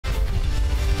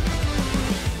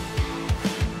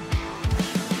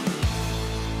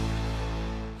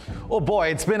Oh boy,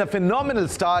 it's been a phenomenal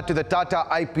start to the Tata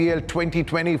IPL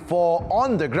 2024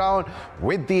 on the ground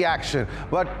with the action.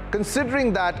 But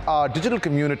considering that our digital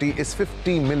community is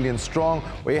 50 million strong,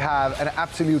 we have an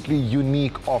absolutely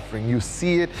unique offering. You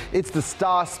see it, it's the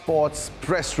Star Sports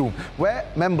Press Room, where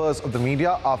members of the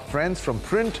media, our friends from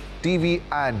print, TV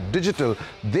and digital,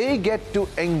 they get to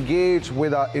engage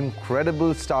with our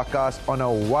incredible Starcast on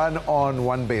a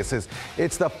one-on-one basis.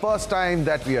 It's the first time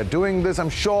that we are doing this.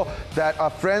 I'm sure that our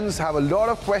friends have a lot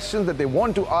of questions that they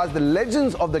want to ask the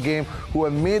legends of the game who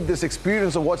have made this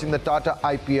experience of watching the Tata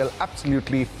IPL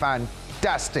absolutely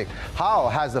fantastic. How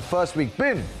has the first week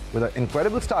been with an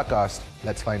incredible Starcast?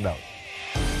 Let's find out.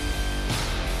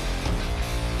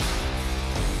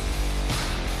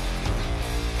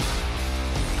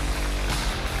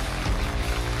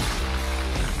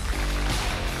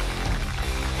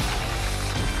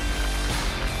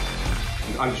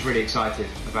 I'm just really excited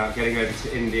about getting over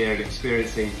to India and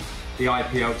experiencing the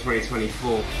IPL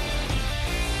 2024.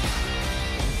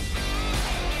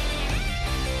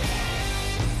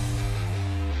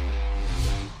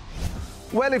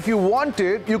 Well, if you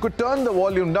wanted, you could turn the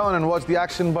volume down and watch the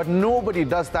action, but nobody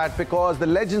does that because the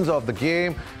legends of the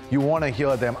game, you want to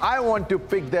hear them. I want to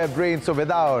pick their brains, so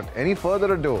without any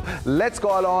further ado, let's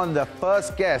call on the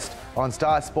first guest on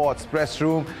Star Sports Press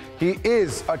Room. He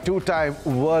is a two-time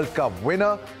World Cup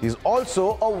winner. He's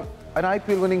also an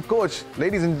IPL winning coach.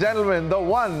 Ladies and gentlemen, the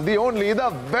one, the only, the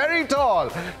very tall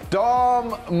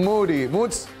Tom Moody.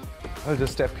 Moods, I'll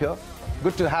just step here.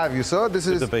 Good to have you, sir. This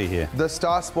is good to be here. The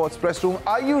Star Sports Press Room.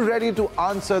 Are you ready to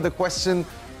answer the question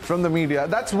from the media?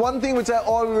 That's one thing which I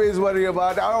always worry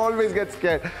about. I always get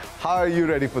scared. How are you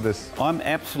ready for this? I'm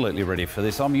absolutely ready for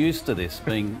this. I'm used to this,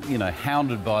 being,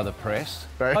 hounded by the press.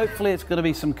 Right. Hopefully it's going to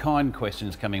be some kind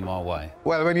questions coming my way.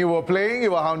 Well, when you were playing,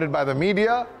 you were hounded by the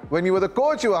media. When you were the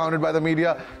coach, you were hounded by the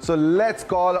media. So let's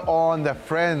call on the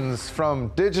friends from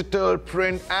digital,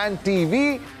 print and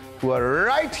TV who are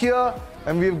right here.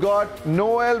 And we've got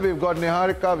Noel, we've got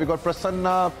Niharika, we've got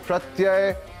Prasanna,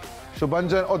 Pratyay,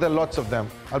 Shubhanjan. Oh, there are lots of them.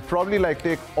 I'll probably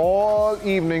take all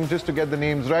evening just to get the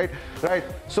names right. Right.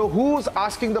 So who's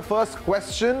asking the first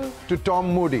question to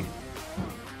Tom Moody?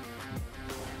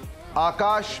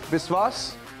 Akash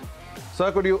Biswas.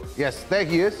 Sir, could you? Yes, there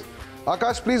he is.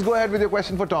 Akash, please go ahead with your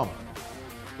question for Tom.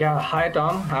 Yeah, hi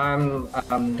Tom.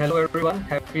 Hello everyone.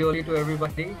 Happy Holi to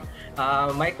everybody.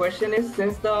 My question is,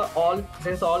 since all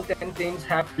 10 teams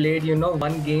have played,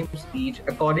 one game each,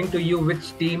 according to you,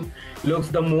 which team looks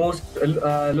the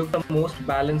most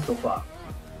balanced so far?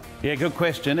 Yeah, good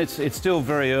question. It's still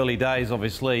very early days,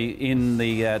 obviously, in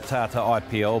the Tata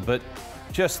IPL, but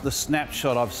just the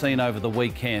snapshot I've seen over the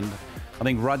weekend, I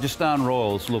think Rajasthan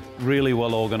Royals look really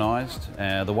well organised.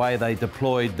 The way they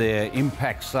deployed their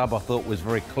impact sub, I thought, was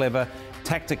very clever.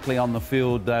 Tactically on the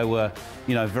field, they were,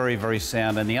 very, very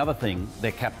sound. And the other thing,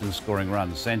 their captain's scoring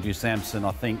runs. Sanju Samson,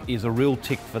 I think, is a real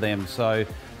tick for them. So,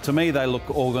 to me, they look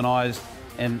organised.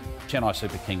 And Chennai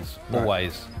Super Kings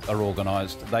always are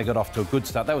organised. They got off to a good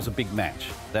start. That was a big match,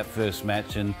 that first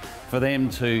match. And for them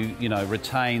to,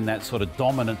 retain that sort of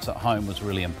dominance at home was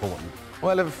really important.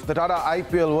 Well, if the Tata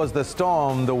IPL was the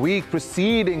storm, the week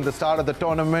preceding the start of the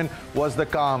tournament was the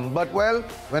calm. But, well,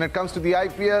 when it comes to the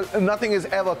IPL, nothing is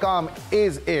ever calm,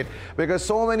 is it? Because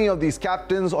so many of these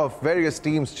captains of various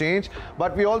teams change.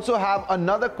 But we also have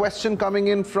another question coming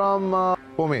in from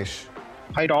Gomesh.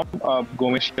 Hi, Tom.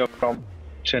 Gomesh here from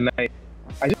Chennai.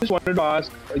 I just wanted to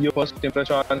ask your first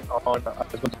impression on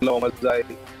Azmatullah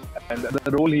Omarzai and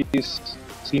the role he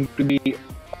seemed to be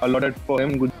allotted for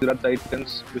him, Gujarat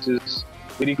Titans, which is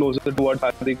very closer to what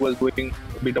Hardik was doing,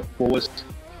 a bit of forwards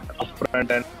up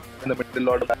front and in the middle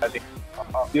order batting.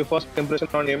 Your first impression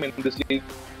on him in this league?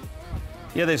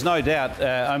 Yeah, there's no doubt.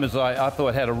 Omarzai, I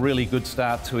thought, had a really good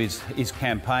start to his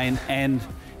campaign. And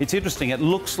it's interesting, it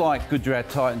looks like Gujarat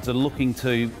Titans are looking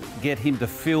to get him to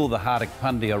fill the Hardik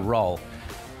Pandya role.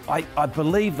 I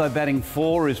believe, though, batting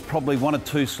 4 is probably 1 or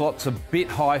 2 slots a bit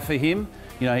high for him.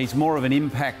 He's more of an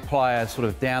impact player sort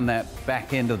of down that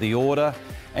back end of the order.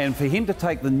 And for him to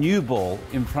take the new ball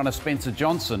in front of Spencer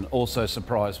Johnson also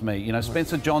surprised me.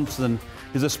 Spencer Johnson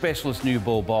is a specialist new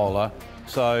ball bowler.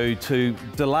 So to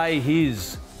delay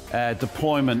his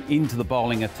deployment into the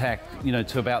bowling attack,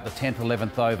 to about the 10th,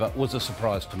 11th over was a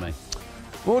surprise to me.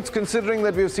 Woods, considering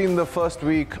that we've seen the first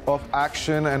week of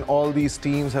action and all these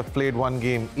teams have played one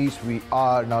game each, we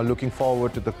are now looking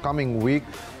forward to the coming week.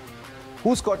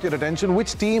 Who's caught your attention?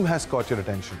 Which team has caught your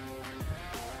attention?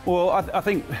 Well, I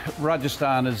think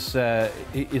Rajasthan is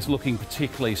looking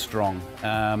particularly strong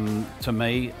to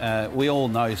me. We all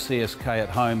know CSK at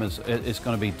home is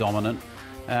going to be dominant.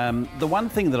 The one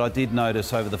thing that I did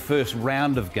notice over the first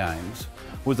round of games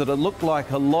was that it looked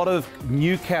like a lot of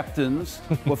new captains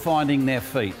were finding their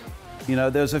feet. You know,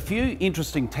 there's a few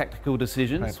interesting tactical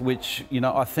decisions, which, you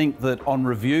know, I think that on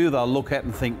review they'll look at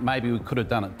and think maybe we could have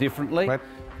done it differently.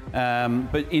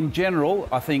 But in general,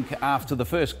 I think after the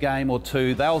first game or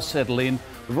two, they'll settle in.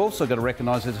 We've also got to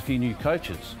recognise there's a few new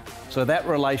coaches. So that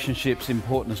relationship's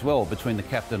important as well between the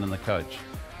captain and the coach.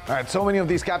 All right, so many of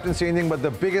these captains changing, but the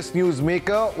biggest news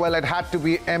maker, well, it had to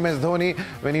be MS Dhoni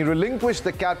when he relinquished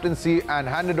the captaincy and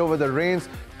handed over the reins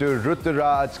to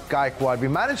Ruturaj Gaikwad. We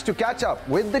managed to catch up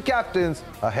with the captains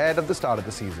ahead of the start of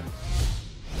the season.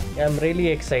 I'm really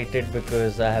excited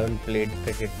because I haven't played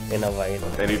cricket in a while.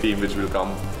 Any team which will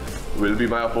come will be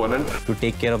my opponent. To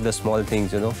take care of the small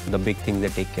things, you know, the big things they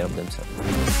take care of themselves.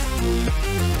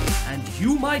 And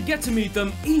you might get to meet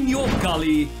them in your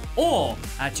gully or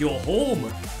at your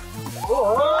home.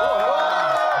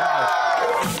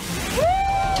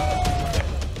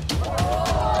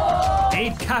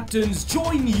 8 captains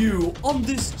join you on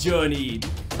this journey.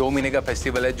 2 महीने का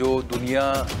festival है जो दुनिया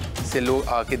से लोग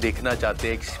आके देखना चाहते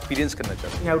हैं, एक्सपीरियंस करना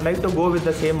चाहते हैं. I would like to go with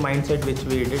the same mindset which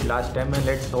we did last time, and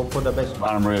let's hope for the best.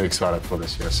 I'm really excited for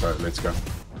this year, so let's go.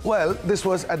 Well, this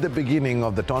was at the beginning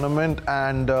of the tournament,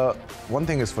 and one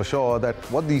thing is for sure, that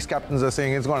what these captains are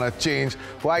saying is going to change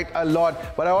quite a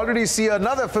lot. But I already see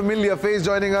another familiar face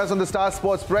joining us on the Star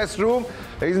Sports press room.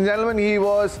 Ladies and gentlemen, he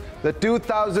was the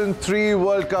 2003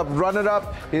 World Cup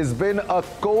runner-up. He's been a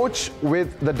coach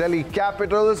with the Delhi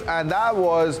Capitals, and that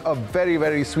was a very,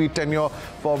 very sweet tenure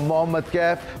for Mohammad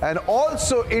Kaif. And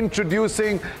also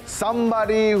introducing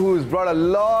somebody who's brought a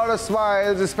lot of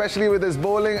smiles, especially with his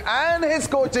bowling and his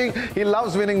coaching. He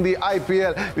loves winning the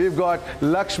IPL. We've got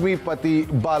Lakshmipati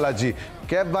Balaji.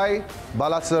 Kaif bhai,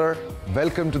 Bala sir,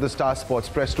 welcome to the Star Sports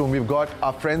press room. We've got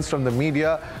our friends from the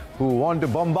media who want to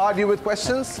bombard you with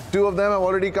questions. 2 of them have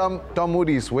already come Tom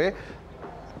Moody's way.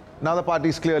 Now the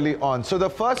party's clearly on. So the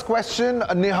first question,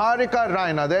 Niharika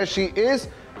Raina, there she is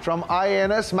from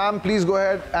INS. Ma'am, please go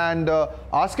ahead and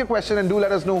ask a question, and do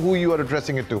let us know who you are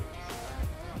addressing it to.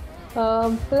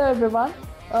 Hello everyone.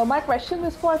 My question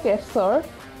is for Kaif sir.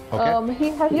 Okay.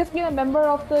 He has been a member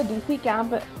of the DC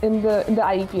camp in the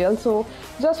IPL. So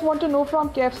just want to know from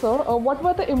Kaif sir, what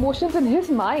were the emotions in his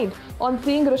mind on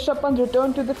seeing Rishabh Pant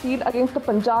return to the field against the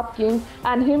Punjab King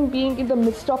and him being in the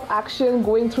midst of action,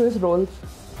 going through his roles?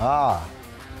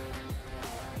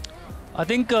 I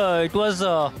think it was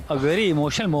a very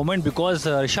emotional moment because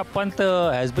Rishabh Pant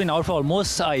has been out for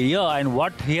almost a year, and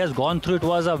what he has gone through, it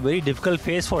was a very difficult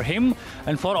phase for him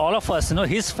and for all of us. You know,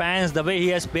 his fans, the way he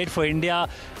has played for India,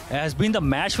 has been the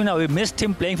match winner. We missed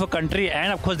him playing for country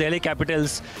and of course Delhi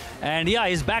Capitals. And yeah,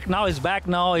 he's back now.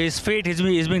 He's fit. He's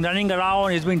been running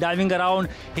around. He's been diving around.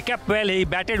 He kept well. He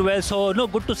batted well. So no,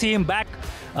 good to see him back.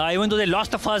 Even though they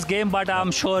lost the first game, but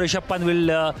I'm sure Rishabh Pant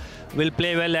will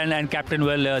play well and captain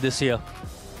well this year.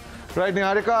 Right,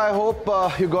 Niharika, I hope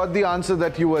you got the answer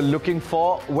that you were looking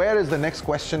for. Where is the next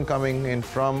question coming in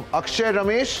from? Akshay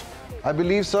Ramesh, I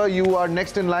believe, sir, you are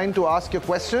next in line to ask your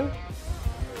question.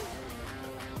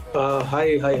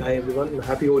 Hi everyone.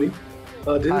 Happy Holi.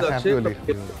 This is Akshay.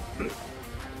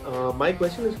 My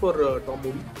question is for Tom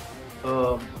Moody.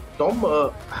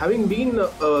 Tom, having been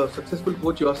a successful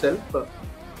coach yourself,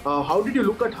 how did you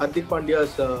look at Hardik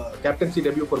Pandya's captaincy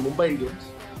debut for Mumbai Indians?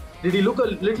 Did he look a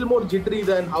little more jittery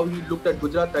than how he looked at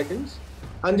Gujarat Titans?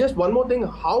 And just one more thing,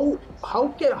 how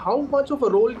much of a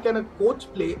role can a coach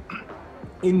play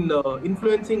in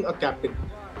influencing a captain?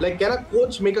 Like, can a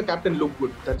coach make a captain look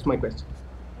good? That's my question.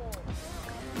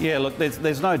 Yeah, look,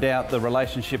 there's no doubt the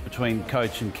relationship between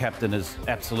coach and captain is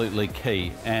absolutely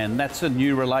key, and that's a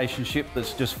new relationship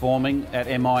that's just forming at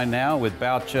MI now with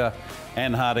Boucher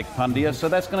and Hardik Pandya. So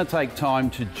that's going to take time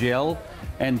to gel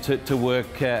and to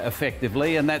work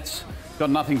effectively, and that's got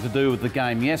nothing to do with the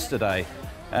game yesterday.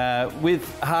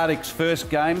 With Hardik's first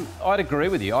game, I'd agree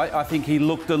with you. I think he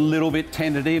looked a little bit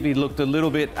tentative, he looked a little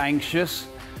bit anxious.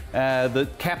 The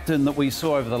captain that we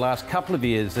saw over the last couple of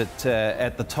years at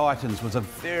the Titans was a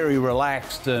very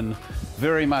relaxed and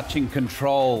very much in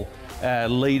control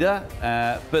leader,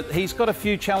 but he's got a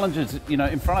few challenges, you know,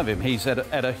 in front of him. He's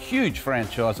at a huge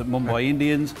franchise at Mumbai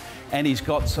Indians, and he's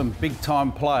got some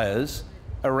big-time players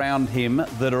around him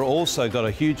that are also got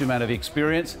a huge amount of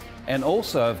experience and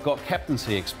also have got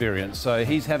captaincy experience. So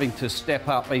he's having to step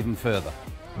up even further.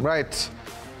 Right.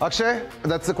 Akshay,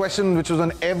 that's the question which was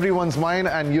on everyone's mind,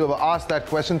 and you have asked that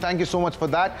question. Thank you so much for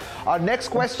that. Our next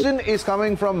question is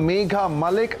coming from Megha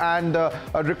Malik, and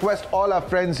I'd request all our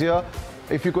friends here,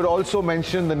 if you could also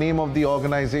mention the name of the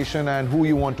organization and who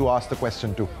you want to ask the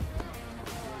question to.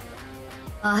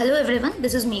 Hello everyone,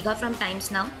 this is Megha from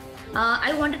Times Now.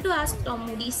 I wanted to ask Tom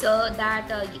Moody sir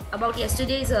that about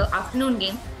yesterday's afternoon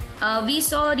game. We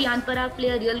saw Riyan Parag play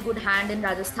a real good hand in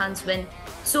Rajasthan's win.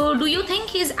 So do you think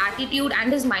his attitude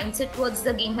and his mindset towards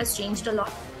the game has changed a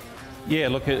lot? Yeah,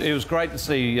 look, it was great to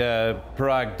see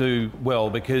Parag do well,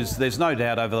 because there's no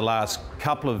doubt over the last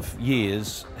couple of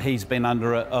years he's been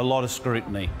under a lot of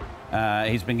scrutiny.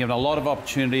 He's been given a lot of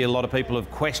opportunity. A lot of people have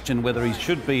questioned whether he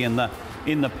should be in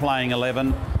the playing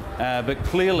 11, but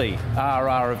clearly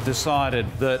RR have decided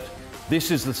that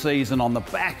this is the season, on the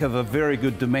back of a very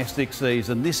good domestic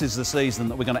season, this is the season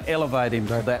that we're going to elevate him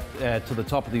to the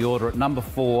top of the order at number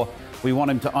 4. We want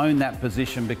him to own that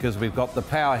position because we've got the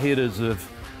power hitters of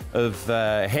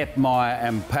Hetmeyer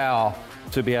and Powell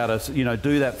to be able to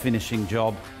do that finishing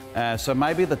job. So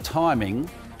maybe the timing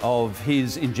of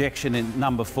his injection in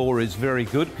number 4 is very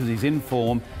good because he's in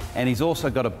form, and he's also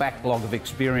got a backlog of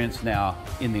experience now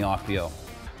in the IPL.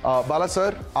 Bala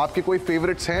sir, आपके कोई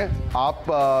favourites हैं? आप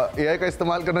AI का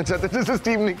इस्तेमाल करना चाहते हैं जैसे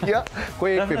टीम ने किया?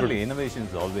 कोई एक favourite? Innovation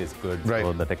is always good. Right.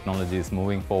 So the technology is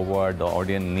moving forward. The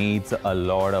audience needs a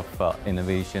lot of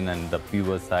innovation, and the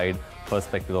viewer side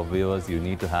perspective of viewers, you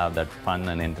need to have that fun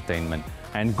and entertainment.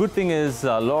 And good thing is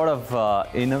a lot of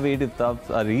innovative stuff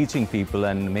are reaching people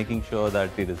and making sure that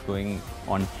it is going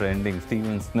on trending.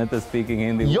 Steven Smith is speaking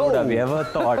Hindi. Would have ever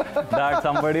thought that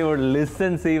somebody would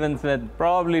listen Steven Smith?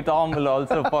 Probably Tom will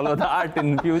also follow that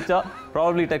in future.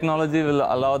 Probably technology will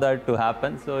allow that to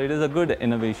happen. So it is a good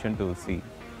innovation to see.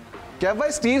 क्या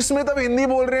भाई Steve Smith अब हिंदी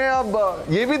बोल रहे हैं? अब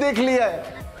ये भी देख लिया है?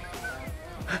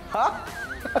 हाँ?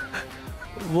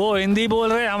 वो हिंदी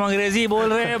बोल रहे हैं, हम अंग्रेजी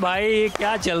बोल रहे हैं, भाई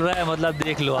क्या चल रहा है, मतलब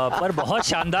देख लो आप। पर बहुत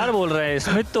शानदार बोल रहे हैं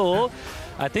स्मिथ, तो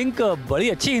आई थिंक बड़ी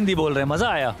अच्छी हिंदी बोल रहे हैं, मजा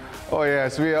आया। Oh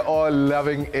yes, we are all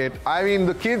loving it. I mean,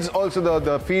 the kids also,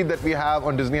 the feed that we have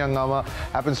on Disney Hangama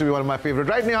happens to be one of my favorite.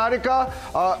 Right, Niharika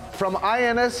from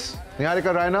INS,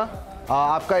 Niharika Raina,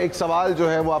 आपका एक सवाल जो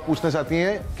है वो आप पूछना चाहती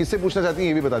हैं, किससे पूछना चाहती हैं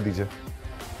ये भी बता दीजिए।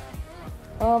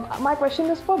 My question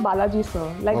is for Balaji sir.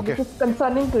 This is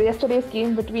concerning yesterday's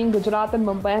game between Gujarat and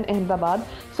Mumbai and Ahmedabad.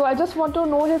 So I just want to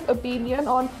know his opinion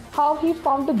on how he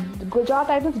found the Gujarat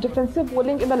Titans defensive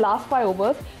bowling in the last 5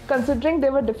 overs, considering they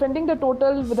were defending the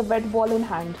total with a wet ball in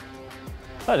hand.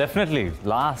 Definitely.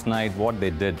 Last night, what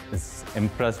they did is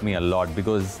impressed me a lot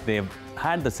because they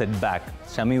had the setback.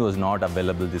 Shami was not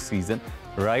available this season.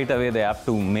 Right away, they have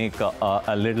to make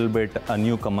a little bit a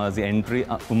newcomer's entry.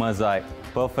 Umazai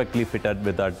perfectly fitted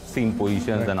with that seam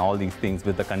positions and all these things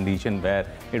with the condition where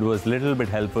it was little bit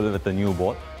helpful with the new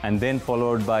ball. And then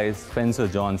followed by Spencer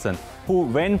Johnson, who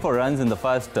went for runs in the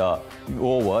first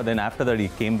over. Then after that, he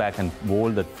came back and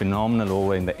bowled that phenomenal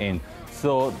over in the end.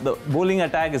 So the bowling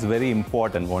attack is very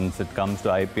important once it comes to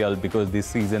IPL because this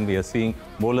season we are seeing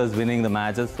bowlers winning the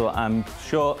matches. So I'm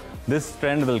sure this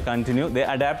trend will continue. They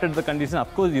adapted the condition.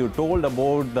 Of course, you told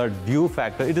about the dew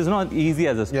factor. It is not easy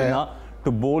as a spinner to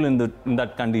bowl in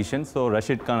that condition. So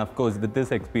Rashid Khan, of course, with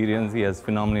this experience, he has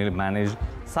phenomenally managed.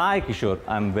 Sai Kishore,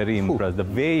 I'm very impressed. The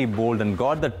way he bowled and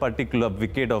got that particular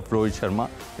wicket of Rohit Sharma,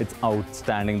 it's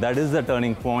outstanding. That is the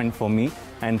turning point for me.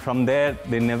 And from there,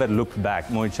 they never looked back.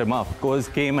 Rohit Sharma, of course,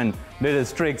 came and did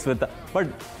his tricks with but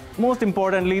most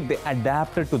importantly, they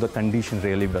adapted to the condition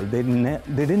really well. They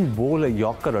didn't bowl a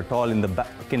yorker at all in the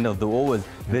back end of the overs.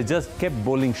 They just kept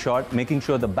bowling short, making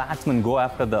sure the batsmen go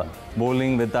after the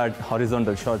bowling with that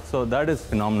horizontal shot. So that is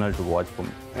phenomenal to watch for me.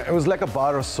 It was like a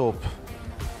bar of soap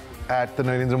at the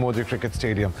Narendra Modi Cricket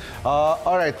Stadium.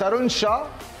 All right, Tarun Shah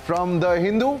from The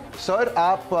Hindu. Sir,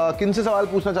 आप किन से सवाल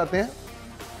पूछना चाहते हैं?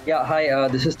 Yeah, hi,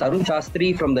 this is Tarun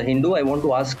Shastri from The Hindu. I want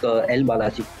to ask L.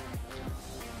 Balaji.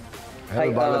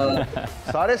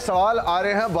 सारे सवाल आ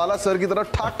रहे हैं बाला सर की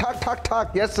तरफ ठाक ठाक ठाक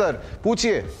ठाक यस सर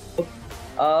पूछिए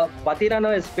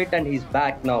Patirana is fit and he's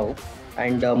back now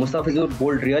and Mustafizur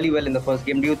bowled really well in the first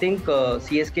game. Do you think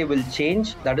CSK will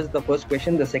change? That is the first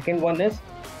question. The second one is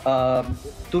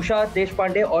Tushar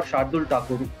Deshpande or Shardul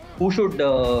Thakur, who should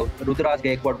Ruturaj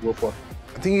Gaikwad go for?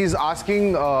 I think he's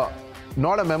asking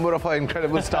not a member of our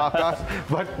incredible Starcast,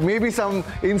 but maybe some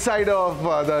insider of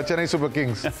the Chennai Super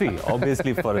Kings. See,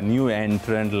 obviously for a new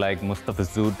entrant like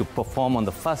Mustafizur to perform on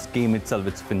the first game itself,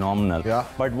 it's phenomenal. Yeah.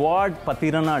 But what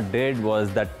Patirana did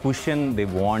was that cushion they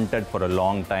wanted for a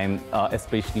long time,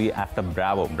 especially after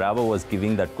Bravo. Bravo was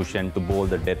giving that cushion to bowl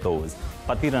the death overs.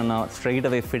 Patirana straight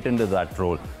away fit into that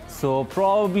role. So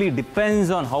probably depends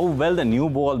on how well the new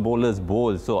ball bowlers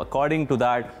bowl. So according to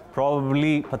that,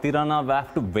 probably Patirana will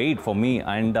have to wait for me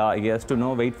and he has to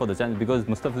wait for the chance because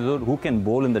Mustafizur who can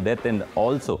bowl in the death end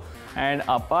also. And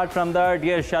apart from that,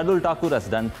 yes, Shardul Thakur has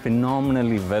done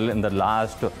phenomenally well in the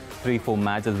last 3-4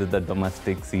 matches with the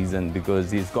domestic season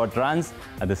because he's got runs.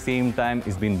 At the same time,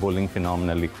 he's been bowling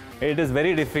phenomenally. It is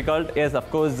very difficult. Yes, of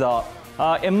course,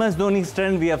 MS Dhoni's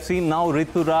trend we have seen now.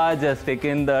 Rituraj has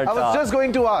taken that. I was just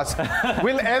going to ask,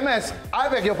 will MS, I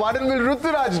beg your pardon, will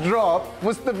Rituraj drop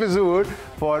Mustafizur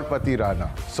for Patirana?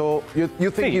 So you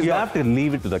think you have to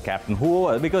leave it to the captain,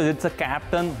 whoever, because it's a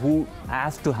captain who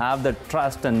has to have the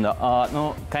trust and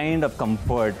kind of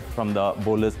comfort from the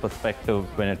bowler's perspective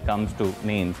when it comes to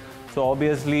names. So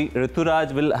obviously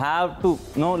Rituraj will have to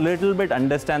little bit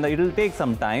understand that it will take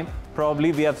some time.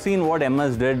 Probably we have seen what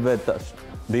MS did with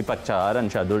Deepak Chahar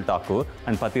and Shardul Thakur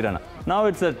and Patirana. Now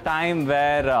it's a time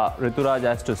where Rituraj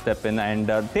has to step in and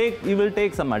he will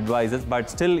take some advices, but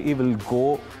still he will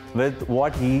go with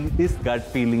what his gut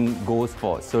feeling goes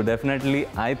for. So definitely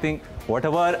I think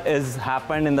whatever has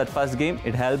happened in that first game,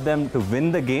 it helped them to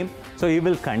win the game. So he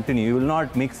will continue. He will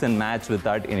not mix and match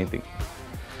without anything.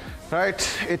 Right,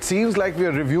 it seems like we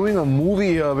are reviewing a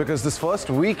movie here because this first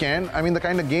weekend, I mean the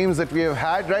kind of games that we have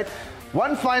had, right?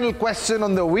 One final question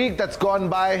on the week that's gone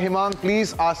by. Himang,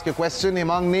 please ask your question.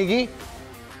 Himang Negi.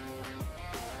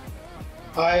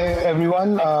 Hi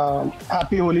everyone,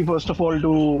 happy Holi first of all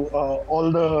to all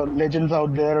the legends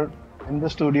out there in the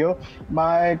studio.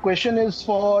 My question is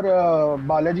for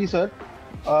Balaji sir.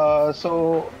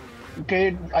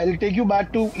 Okay, I'll take you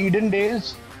back to Eden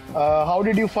days. How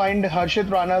did you find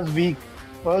Harshit Rana's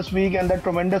first week and that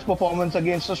tremendous performance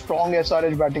against a strong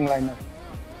SRH batting lineup?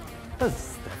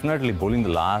 Yes, definitely bowling the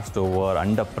last over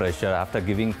under pressure after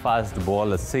giving fast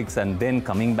ball a 6 and then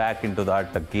coming back into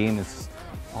that game is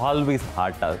always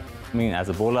hard. I mean, as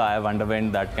a bowler, I have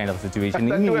underwent that kind of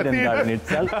situation in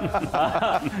itself.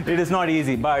 It is not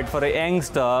easy, but for a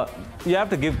youngster, you have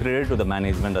to give credit to the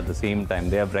management at the same time.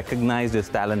 They have recognized his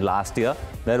talent last year.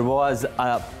 There was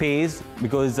a pace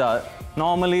because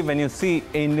normally when you see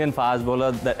Indian fast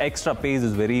bowler, the extra pace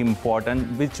is very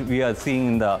important, which we are seeing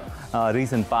in the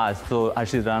recent past. So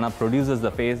Harshit Rana produces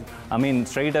the pace. I mean,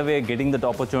 straight away getting that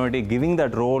opportunity, giving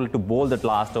that role to bowl that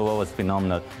last over was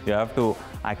phenomenal. You have to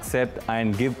accept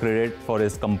and give credit for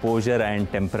his composure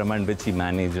and temperament which he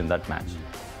managed in that match.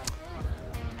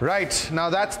 Right, now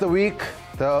that's the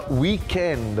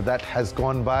weekend that has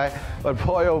gone by. But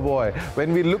boy, oh boy,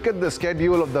 when we look at the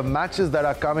schedule of the matches that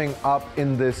are coming up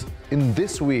in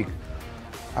this week,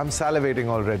 I'm salivating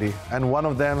already. And one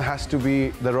of them has to be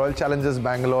the Royal Challengers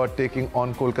Bangalore taking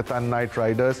on Kolkata Knight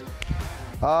Riders.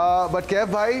 But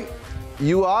Kev bhai,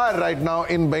 you are right now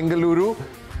in Bengaluru.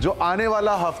 जो आने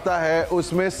वाला हफ्ता है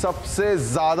उसमें सबसे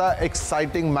ज़्यादा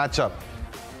exciting matchup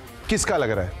किसका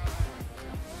लग रहा है?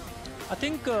 I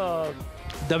think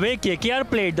the way KKR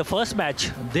played the first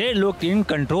match, they looked in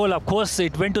control. Of course,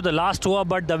 it went to the last over,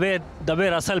 but the way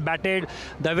Russell batted,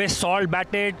 the way Salt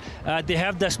batted, they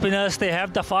have the spinners, they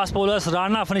have the fast bowlers.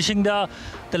 Rana finishing the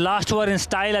last over in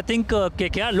style. I think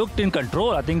KKR looked in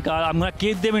control. I think I'm going to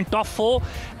keep them in top 4.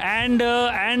 And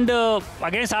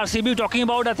against RCB, talking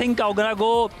about, I think I'm going to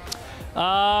go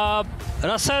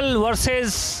Russell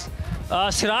versus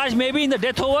Siraj, maybe in the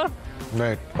death over.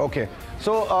 Right. Okay.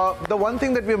 So the one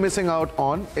thing that we're missing out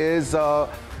on is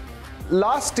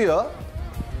last year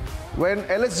when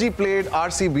LSG played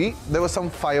RCB, there were some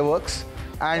fireworks.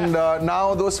 And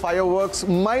now those fireworks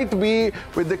might be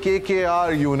with the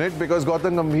KKR unit because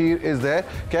Gautam Gambhir is there.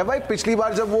 क्या भाई पिछली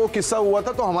बार जब वो किस्सा हुआ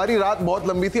था तो हमारी रात बहुत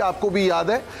लंबी थी, आपको भी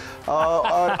याद है,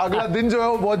 और अगला दिन जो है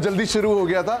वो बहुत जल्दी शुरू हो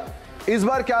गया था. इस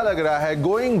बार क्या लग रहा है?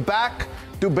 Going back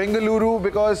to Bengaluru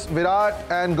because Virat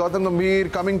and Gautam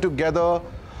Gambhir coming together.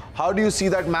 How do you see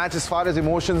that match as far as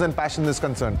emotions and passion is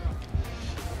concerned?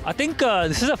 I think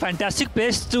this is a fantastic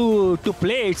place to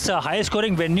play. It's a high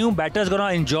scoring venue. Batters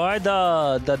gonna enjoy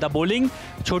the bowling.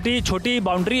 छोटी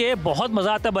boundary है, बहुत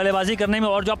मजा आता है बल्लेबाजी करने में.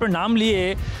 और जो आपने नाम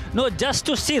लिए, just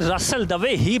to see Russell the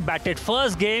way he batted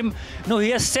first game,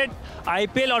 he has set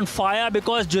IPL on fire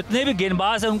because जितने भी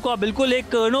गेंदबाज हैं उनको बिल्कुल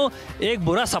एक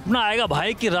बुरा सपना आएगा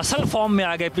भाई कि रसल फॉर्म में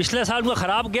आ गए. पिछले साल उनका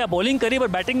खराब गया, बॉलिंग करी पर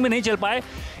बैटिंग में नहीं चल पाए.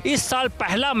 इस साल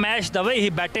पहला match the way he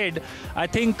batted, I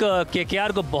think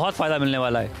KKR को बहुत फायदा मिलने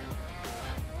वाला है.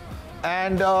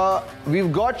 And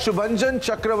we've got Shubhanjan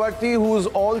Chakravarti, who's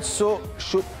also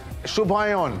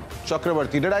Shubhayan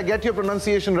Chakravarti. Did I get your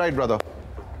pronunciation right, brother?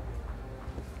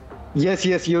 Yes,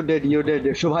 you did.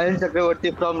 Shubhayan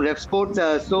Chakravarti from Ref Sports.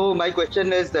 So my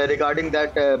question is regarding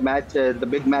that match, the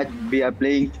big match we are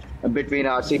playing between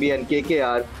RCB and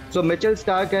KKR. So Mitchell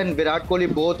Starc and Virat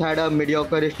Kohli both had a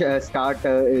mediocre start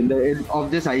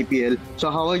of this IPL. So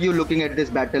how are you looking at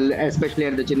this battle, especially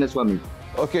at the Chinnaswamy?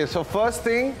 Okay, so first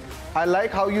thing, I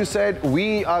like how you said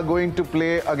we are going to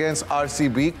play against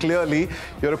RCB. Clearly,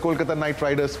 you're a Kolkata Knight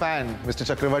Riders fan, Mr.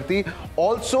 Chakravarti.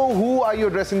 Also, who are you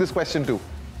addressing this question to?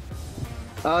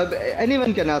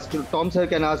 Anyone can ask. Tom sir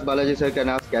can ask, Balaji sir can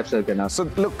ask, Cap sir can ask. So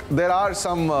look, there are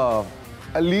some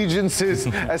allegiances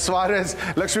as far as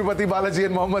Lakshmipati Balaji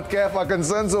and Mohammad Kaif are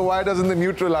concerned. So why doesn't the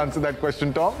neutral answer that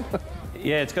question, Tom?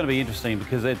 Yeah, it's going to be interesting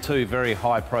because they're two very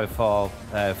high-profile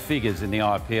figures in the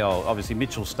IPL. Obviously,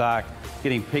 Mitchell Starc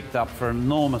getting picked up for an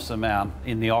enormous amount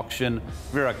in the auction.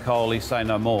 Virat Kohli, say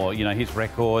no more. You know, his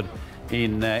record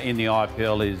in the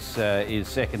IPL is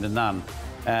second to none.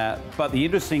 But the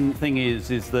interesting thing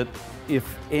is that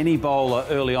if any bowler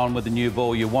early on with the new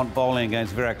ball you want bowling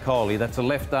against Virat Kohli, that's a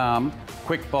left-arm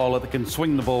quick bowler that can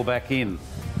swing the ball back in.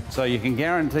 So you can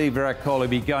guarantee Virat Kohli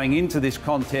be going into this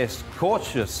contest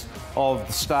cautious of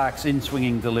Stark's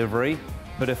in-swinging delivery.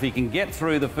 But if he can get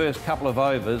through the first couple of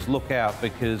overs, look out,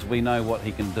 because we know what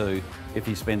he can do if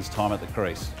he spends time at the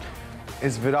crease.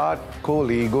 Is Virat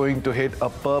Kohli going to hit a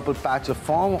purple patch of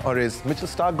form, or is Mitchell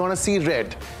Starc going to see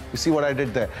red? You see what I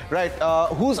did there? Right,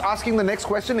 who's asking the next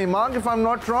question? Imang, if I'm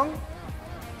not wrong?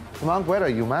 Imang, where are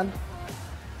you, man?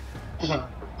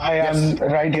 I am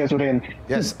right here, Suren.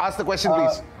 Yes, ask the question,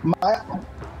 please.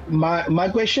 My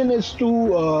question is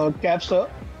to Cap sir.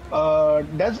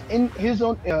 Does in his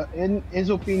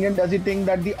opinion, does he think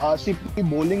that the RCB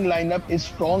bowling lineup is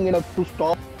strong enough to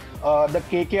stop the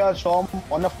KKR storm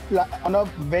on a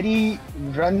very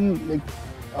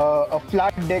a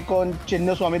flat deck on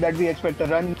Chinnaswamy that we expect a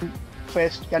run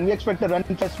fest? Can we expect a run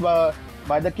fest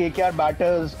by the KKR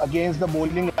batters against the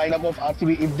bowling lineup of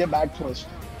RCB if they bat first?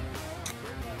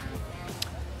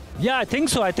 Yeah, I think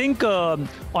so. I think on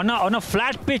a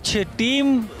flat pitch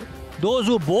team, those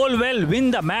who bowl well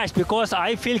win the match, because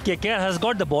I feel KKR has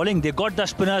got the bowling. They got the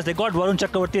spinners, they got Varun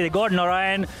Chakravarti, they got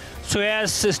Narayan,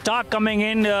 Suez, Starc coming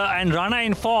in and Rana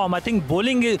in form. I think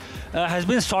bowling has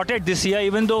been sorted this year,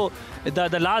 even though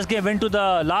the last game went to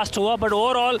the last over. But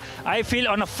overall, I feel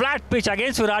on a flat pitch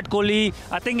against Virat Kohli,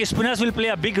 I think spinners will play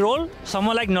a big role.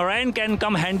 Someone like Narayan can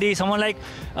come handy, someone like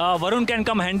Varun can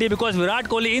come handy, because Virat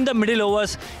Kohli in the middle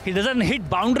overs, he doesn't hit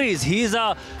boundaries. He's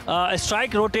a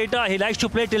strike rotator. He likes to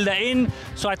play till the end.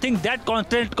 So I think that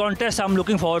contest I'm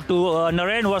looking forward to,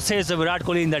 Narayan versus Virat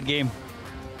Kohli in that game.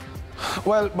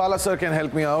 Well, Bala sir can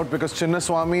help me out, because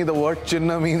Chinnaswamy, the word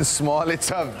Chinna means small.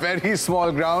 It's a very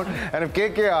small ground. And if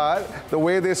KKR, the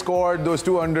way they scored those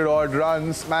 200-odd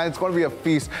runs, man, it's going to be a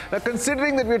feast. Now,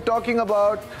 considering that we're talking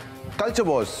about culture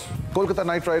wars, Kolkata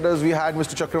Knight Riders, we had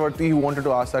Mr. Chakravarti who wanted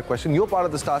to ask that question. You're part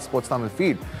of the Star Sports Tamil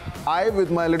feed. I, with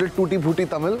my little tutti-frutti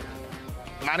Tamil,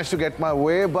 managed to get my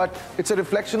way, but it's a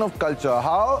reflection of culture.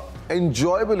 How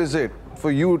enjoyable is it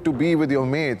for you to be with your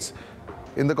mates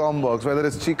in the combox, whether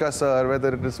it's Chika sir,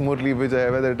 whether it is Murli Vijay,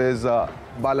 whether it is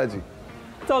Balaji?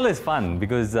 It's always fun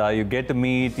because you get to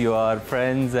meet your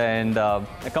friends, and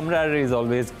the camaraderie is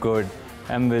always good.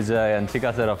 M. Vijay and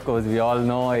Chika sir, of course, we all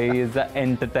know he is an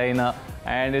entertainer,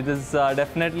 and it is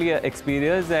definitely an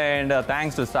experience. And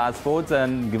thanks to Star Sports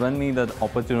and given me the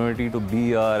opportunity to be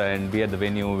here and be at the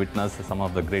venue, witness some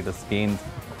of the greatest games.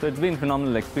 So it's been a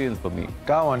phenomenal experience for me.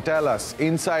 Come on, tell us,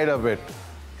 inside of it.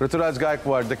 Ruturaj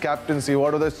Gaikwad, the captaincy,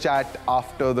 what was the chat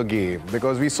after the game?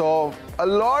 Because we saw a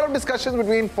lot of discussions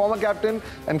between former captain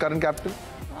and current captain.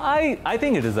 I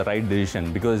think it is the right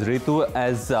decision, because Ritu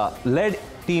has led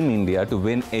Team India to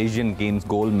win Asian Games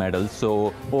gold medals.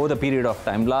 So over the period of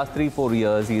time, last 3-4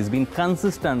 years, he has been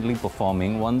consistently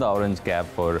performing, won the orange cap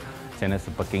for Chennai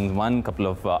Super Kings, won a couple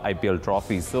of IPL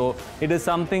trophies. So it is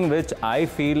something which I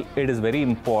feel it is very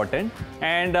important,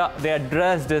 and they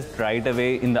addressed this right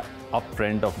away in the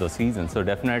upfront of the season. So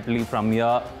definitely from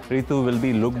here, Ritu will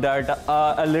be looked at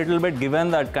a little bit, given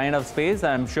that kind of space.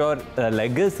 I'm sure the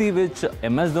legacy which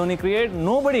MS Dhoni created,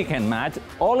 nobody can match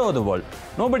all over the world.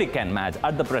 Nobody can match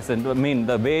at the present. I mean,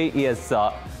 the way he has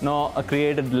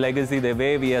created legacy, the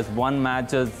way he has won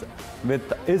matches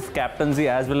with his captaincy,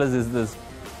 as well as his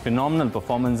phenomenal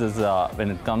performances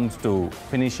when it comes to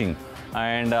finishing.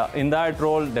 And in that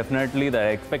role, definitely the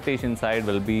expectation side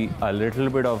will be a little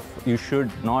bit of, you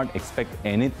should not expect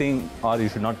anything, or you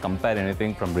should not compare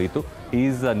anything from Ritu.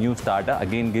 He's a new starter.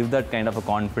 Again, give that kind of a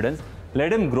confidence.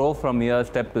 Let him grow from here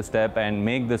step to step and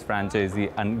make this franchise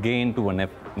and gain to a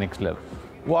next level.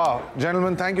 Wow,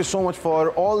 gentlemen, thank you so much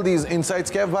for all these insights.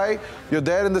 Kev bhai, you're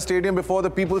there in the stadium before the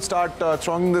people start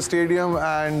thronging the stadium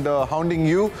and hounding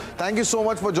you. Thank you so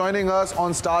much for joining us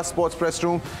on Star Sports Press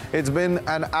Room. It's been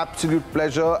an absolute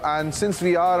pleasure. And since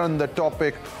we are on the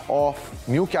topic of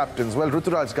new captains, well,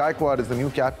 Ruturaj Gaikwad is the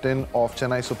new captain of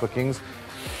Chennai Super Kings.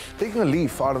 Taking a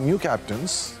leaf out of new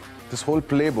captains, this whole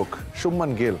playbook,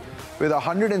 Shubman Gill, with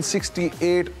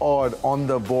 168 odd on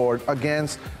the board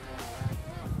against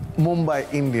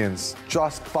Mumbai Indians.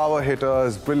 Just power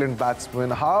hitters, brilliant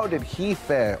batsmen. How did he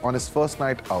fare on his first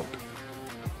night out?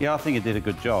 Yeah, I think he did a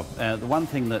good job. The one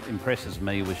thing that impresses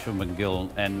me with Shubman Gill,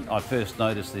 and I first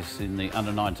noticed this in the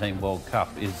Under-19 World Cup,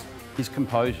 is his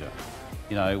composure.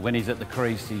 You know, when he's at the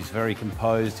crease, he's very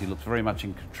composed, he looks very much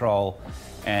in control,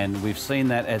 and we've seen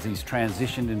that as he's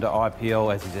transitioned into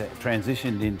IPL, as he's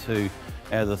transitioned into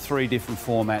the 3 different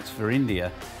formats for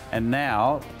India. And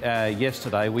now,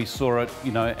 yesterday, we saw it,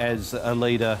 you know, as a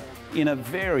leader in a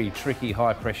very tricky,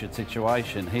 high-pressured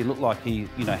situation. He looked like he,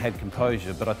 you know, had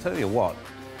composure. But I tell you what,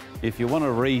 if you want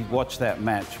to re-watch that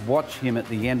match, watch him at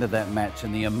the end of that match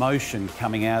and the emotion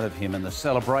coming out of him and the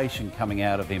celebration coming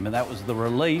out of him. And that was the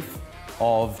relief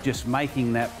of just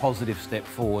making that positive step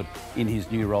forward in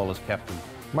his new role as captain.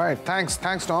 Right, thanks,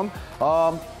 Tom.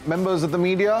 Members of the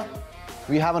media,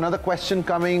 we have another question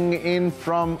coming in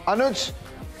from Anuj,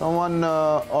 from one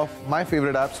of my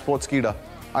favorite apps, Sportskeeda.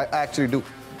 I actually do.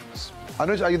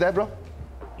 Anuj, are you there, bro?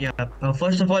 Yeah,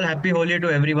 first of all, happy Holi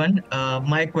to everyone.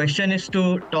 My question is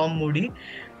to Tom Moody.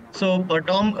 So,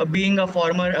 Tom, being a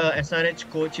former SRH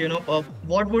coach, you know,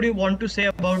 what would you want to say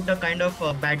about the kind of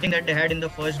batting that they had in the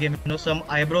first game? You know, some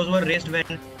eyebrows were raised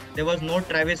when there was no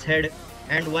Travis Head.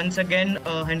 And once again,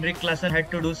 Henrik Klassen had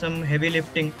to do some heavy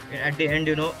lifting at the end,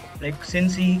 you know, like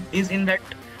since he is in that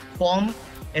form,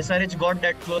 SRH got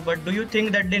that close. But do you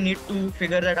think that they need to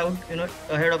figure that out, you know,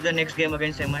 ahead of the next game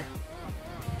against MI?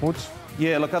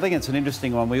 Yeah, look, I think it's an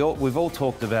interesting one. We've all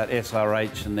talked about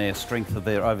SRH and their strength of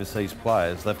their overseas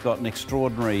players. They've got an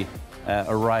extraordinary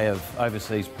array of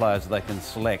overseas players they can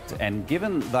select. And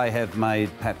given they have made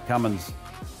Pat Cummins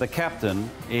the captain,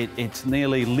 it's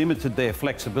nearly limited their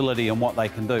flexibility on what they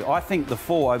can do. I think the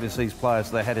 4 overseas players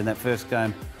they had in that first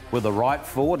game were the right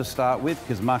 4 to start with,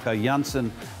 because Marco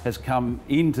Janssen has come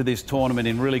into this tournament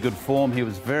in really good form. He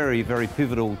was very, very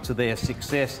pivotal to their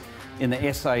success in the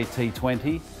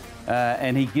SAT20.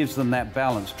 And he gives them that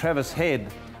balance. Travis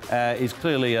Head is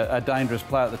clearly a dangerous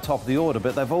player at the top of the order,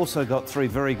 but they've also got 3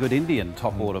 very good Indian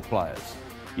top order players.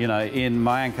 You know, in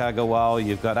Mayank Agarwal,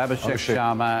 you've got Abhishek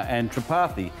Sharma and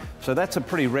Tripathi. So that's a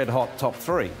pretty red-hot top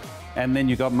 3. And then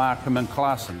you've got Markham and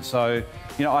Klassen. So,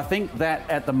 you know, I think that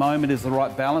at the moment is the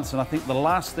right balance. And I think the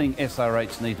last thing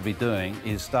SRH need to be doing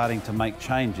is starting to make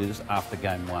changes after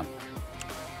game 1.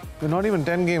 We're not even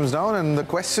 10 games down, and the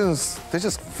questions, they're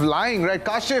just flying, right?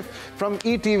 Kashif from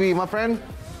ETV, my friend,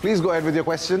 please go ahead with your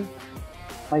question.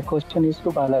 My question is to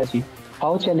Balaji.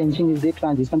 How challenging is the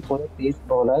transition for a pace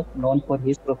bowler known for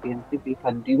his proficiency with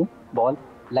a new ball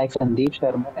like Sandeep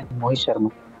Sharma and Mohit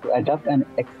Sharma to adapt and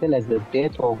excel as a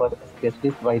death over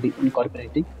specialist by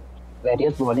incorporating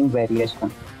various bowling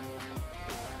variations?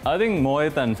 I think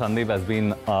Mohit and Sandeep has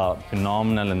been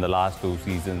phenomenal in the last 2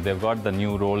 seasons. They've got the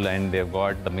new role and they've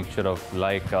got the mixture of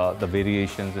the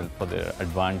variations for their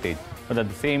advantage. But at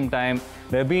the same time,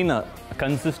 they've been a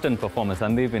consistent performance.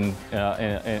 Sandeep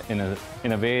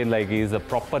in a way like he's a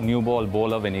proper new ball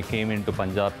bowler when he came into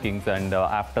Punjab Kings, and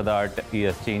after that he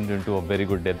has changed into a very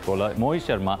good death bowler. Mohit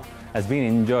Sharma has been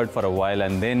injured for a while,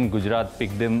 and then Gujarat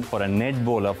picked him for a net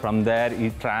bowler. From there,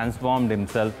 he transformed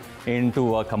himself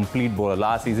into a complete bowler.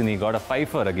 Last season, he got a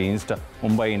fifer against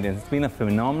Mumbai Indians. It's been a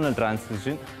phenomenal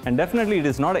transition, and definitely it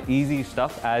is not an easy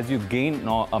stuff. As you gain,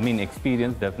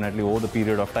 experience, definitely over the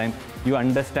period of time, you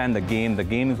understand the game. The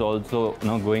game is also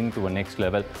going to a next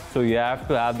level. So you have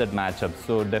to have that matchup.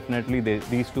 So definitely,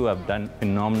 these 2 have done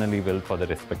phenomenally well for the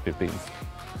respective teams.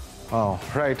 Oh,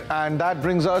 right. And that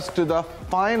brings us to the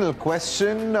final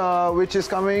question, which is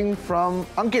coming from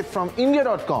Ankit from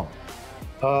India.com.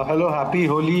 Hello, happy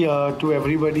Holi to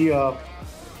everybody. Well,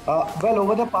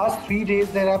 over the past 3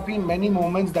 days, there have been many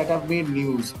moments that have made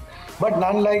news, but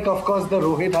none like, of course, the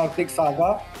Rohit Hardik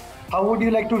saga. How would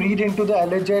you like to read into the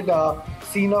alleged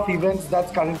scene of events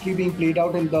that's currently being played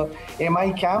out in the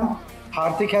MI camp?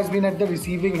 Hardik has been at the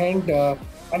receiving end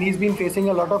and he's been facing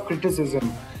a lot of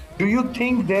criticism. Do you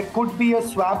think there could be a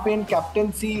swap in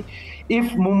captaincy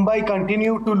if Mumbai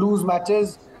continue to lose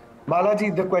matches?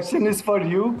 Balaji, the question is for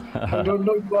you. I don't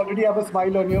know, you already have a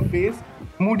smile on your face.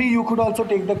 Moody, you could also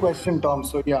take the question, Tom.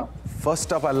 So, yeah.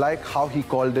 First up, I like how he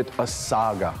called it a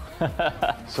saga.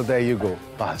 So there you go,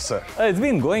 sir. It's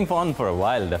been going on for a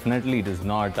while. Definitely, it is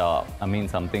not,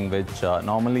 something which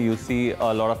normally you see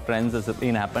a lot of trends has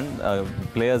been happened.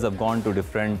 Players have gone to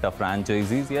different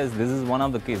franchises. Yes, this is one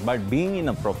of the cases. But being in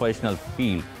a professional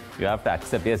field, you have to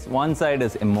accept, yes, one side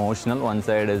is emotional, one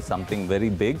side is something very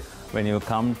big. When you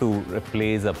come to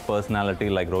replace a personality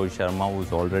like Rohit Sharma,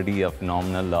 who's already a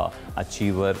phenomenal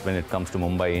achiever when it comes to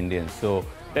Mumbai Indians. So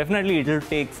definitely it will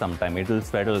take some time. It will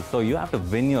settle. So you have to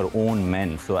win your own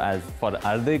men. So as for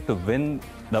Hardik to win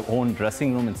the own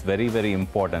dressing room, it's very, very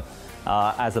important.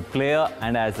 As a player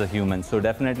and as a human. So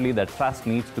definitely the trust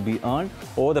needs to be earned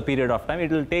over the period of time. It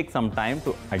will take some time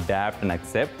to adapt and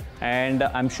accept. And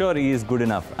I'm sure he is good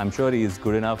enough. I'm sure he is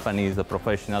good enough and he is a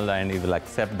professional and he will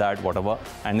accept that, whatever.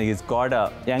 And he's got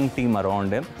a young team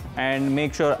around him. And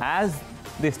make sure as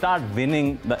they start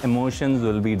winning, the emotions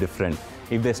will be different.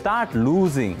 If they start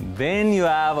losing, then you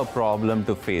have a problem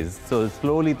to face. So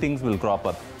slowly things will crop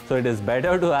up. So it is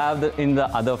better to have in the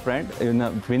other front, in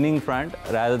a winning front,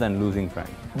 rather than losing front.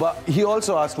 But he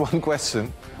also asked one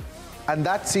question, and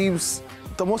that seems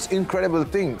the most incredible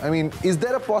thing. I mean, is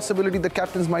there a possibility the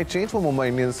captains might change for Mumbai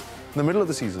Indians in the middle of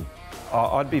the season?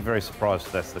 I'd be very surprised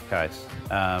if that's the case.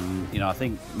 I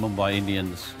think Mumbai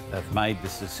Indians have made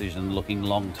this decision looking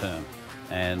long term,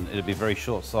 and it'd be very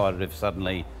short-sighted if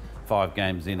suddenly 5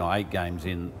 games in or 8 games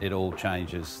in, it all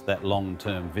changes that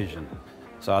long-term vision.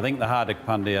 So I think the Hardik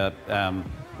Pandya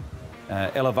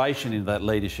elevation into that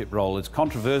leadership role, as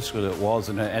controversial it was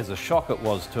and as a shock it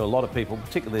was to a lot of people,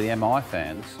 particularly the MI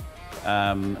fans,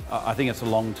 I think it's a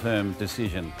long-term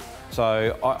decision.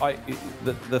 So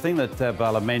the thing that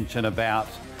Bala mentioned about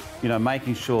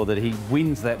making sure that he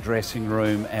wins that dressing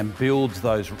room and builds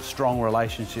those strong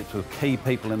relationships with key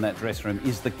people in that dressing room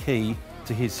is the key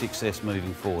to his success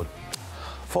moving forward.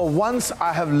 For once,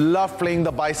 I have loved playing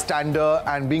the bystander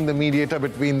and being the mediator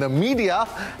between the media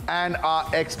and our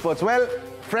experts. Well,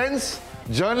 friends,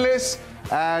 journalists,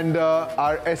 and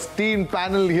our esteemed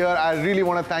panel here, I really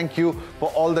want to thank you for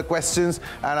all the questions.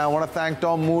 And I want to thank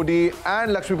Tom Moody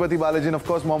and Lakshmipati Balaji, and of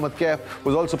course, Mohammad Kaif,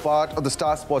 who's also part of the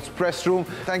Star Sports press room.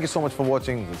 Thank you so much for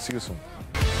watching. We'll see you soon.